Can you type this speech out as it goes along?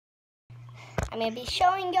I'm going to be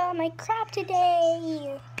showing y'all my crab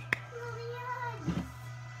today.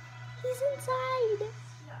 He's inside.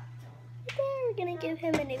 Right there. We're going to give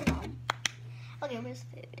him a new home. Okay, where's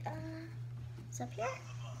the food? It's up here.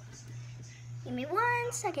 Give me 1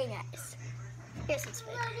 second, guys. Here's his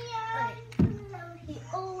food. Okay. He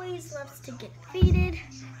always loves to get feeded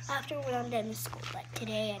after when I'm done with school. But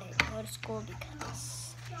today I didn't go to school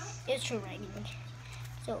because it's raining.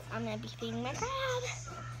 So I'm going to be feeding my crab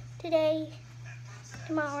today,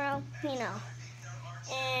 tomorrow, you know.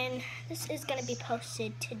 And this is going to be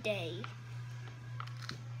posted today.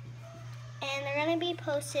 And they're going to be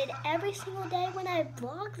posted every single day when I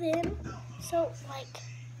vlog them. So, like,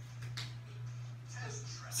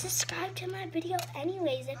 subscribe to my video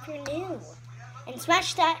anyways if you're new. And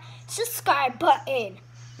smash that subscribe button.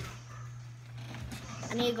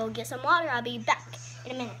 I need to go get some water. I'll be back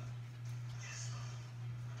in a minute.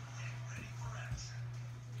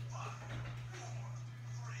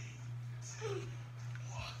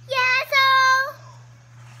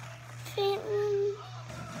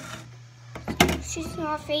 She's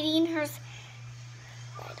not feeding hers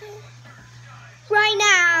right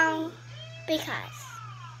now because.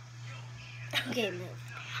 Okay, move.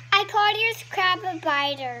 I called yours crab a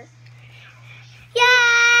biter. Yes!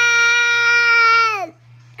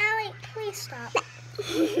 Allie, please stop.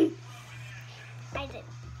 I did.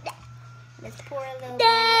 Let's pour a little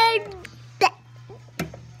bit.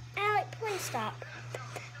 Allie, please stop.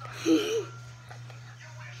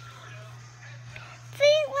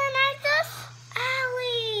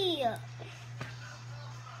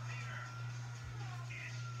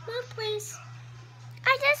 Please.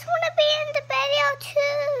 I just want to be in the video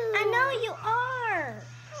too. I know you are.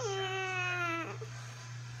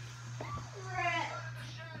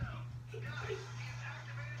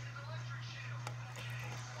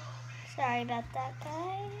 Sorry about that,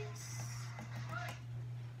 guys.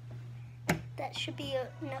 That should be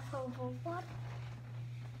enough of a water.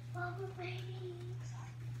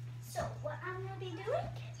 So what I'm going to be doing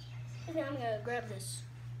is I'm going to grab this.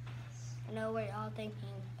 I know what y'all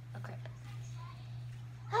thinking. A crab.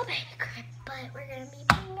 Oh, baby crab. But we're going to be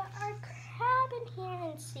putting our crab in here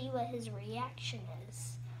and see what his reaction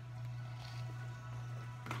is.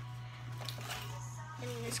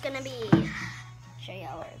 And it's going to be, show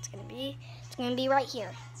y'all where it's going to be. It's going to be right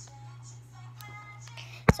here.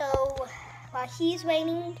 So while he's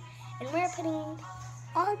waiting and we're putting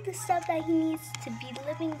all the stuff that he needs to be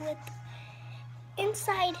living with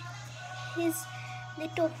inside his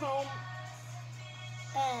little home.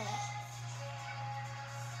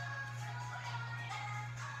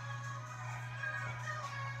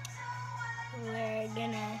 We're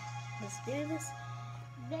gonna just do this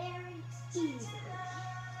very easily.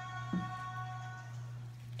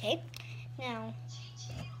 Okay, now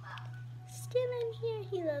still in here,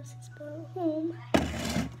 he loves his home.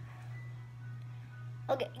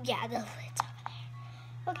 Okay, yeah, the lid's over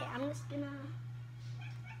there. Okay, I'm just gonna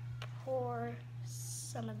pour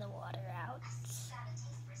some of the water out.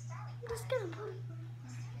 I'm just gonna pour.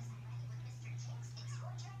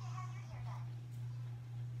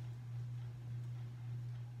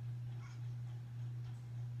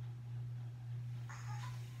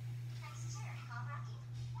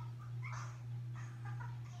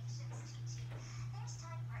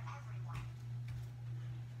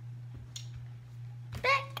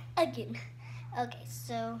 Again. Okay,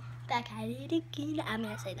 so back at it again. I'm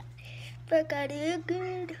gonna say that. Back at it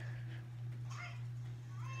again.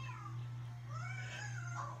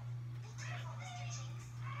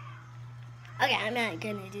 Okay, I'm not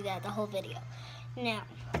gonna do that the whole video. Now,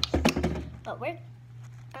 but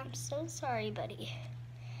I'm so sorry, buddy.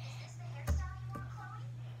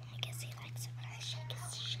 I guess he likes it when I shake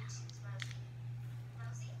his shell.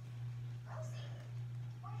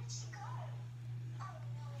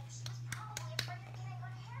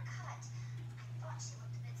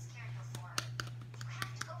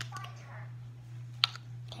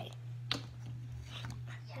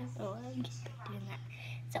 Oh, I'm just doing that.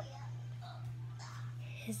 So,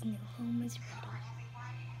 his new home is ready.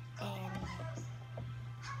 And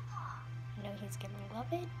I know he's gonna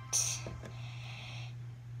love it.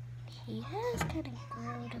 He has kind of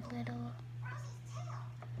grown a little.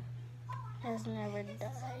 Has never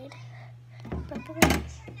died. But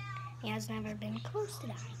he has never been close to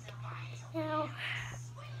dying. Now,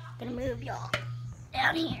 I'm gonna move y'all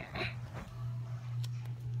down here.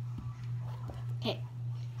 Okay.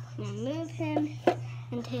 I'm gonna move him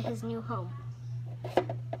into his new home.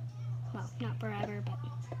 Well, not forever, but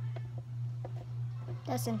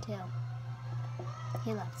just until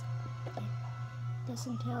he loves it. Okay. Just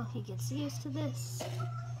until he gets used to this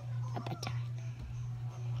a bedtime.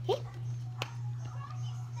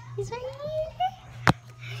 He's right here.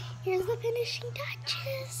 Here's the finishing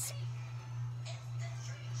touches.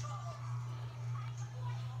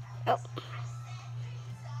 Oh.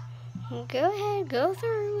 Go ahead, go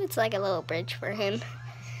through. It's like a little bridge for him.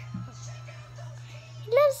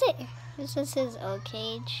 He loves it. This is his old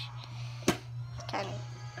cage. Kind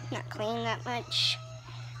of not clean that much.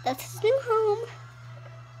 That's his new home.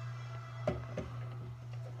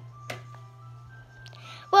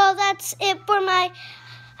 Well, that's it for my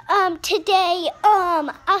today.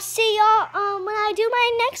 I'll see y'all when I do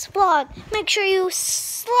my next vlog. Make sure you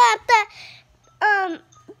slap that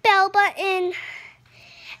bell button.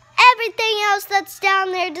 Everything else that's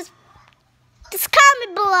down there, just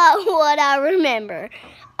comment below what I remember.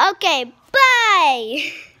 Okay,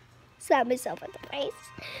 bye. Slap myself in the face.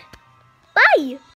 Bye.